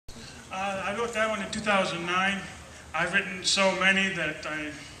I wrote that one in 2009. I've written so many that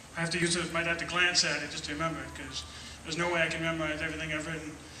I have to might have to glance at it just to remember it, because there's no way I can memorize everything I've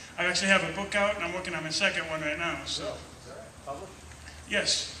written. I actually have a book out, and I'm working on my second one right now. So. Is that published?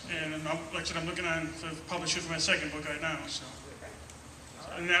 Yes, and like I said, I'm looking on for publisher for my second book right now. So.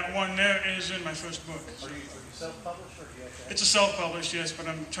 And that one there is in my first book. Are you self-published, or do you have to? It's a self-published, yes, but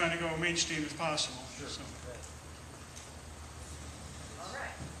I'm trying to go mainstream if possible. Sure. So. All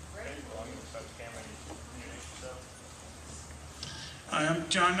right. Ready? Hi, I'm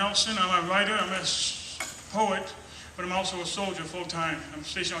John Nelson. I'm a writer. I'm a poet, but I'm also a soldier full-time. I'm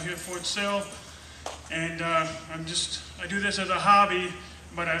stationed out here at Fort Sill, and I do this as a hobby,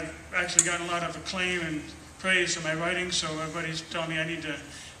 but I've actually gotten a lot of acclaim and praise for my writing, so everybody's telling me I need to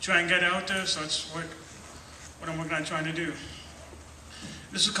try and get out there, so that's what I'm working on trying to do.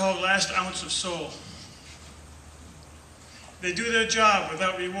 This is called Last Ounce of Soul. They do their job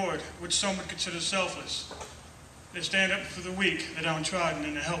without reward, which some would consider selfless. They stand up for the weak, the downtrodden,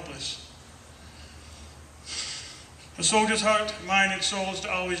 and the helpless. A soldier's heart, mind, and soul is to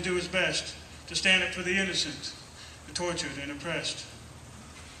always do his best, to stand up for the innocent, the tortured, and oppressed.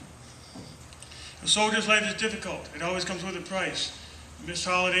 A soldier's life is difficult. It always comes with a price. Missed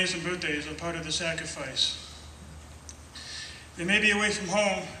holidays and birthdays are part of the sacrifice. They may be away from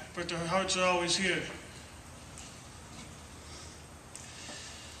home, but their hearts are always here.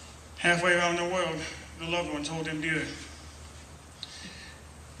 Halfway around the world, the loved ones hold them dear.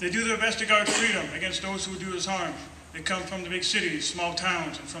 They do their best to guard freedom against those who do us harm. They come from the big cities, small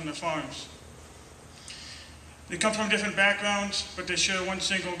towns, and from the farms. They come from different backgrounds, but they share one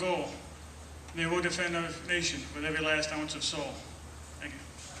single goal. They will defend our nation with every last ounce of soul. Thank you.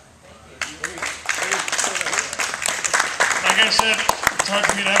 Like I said, it's hard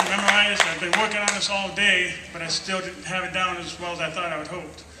for me to have it memorized. I've been working on this all day, but I still didn't have it down as well as I thought I would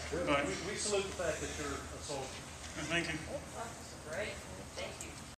hoped. But We salute the fact that you're a soldier. thank you. Great.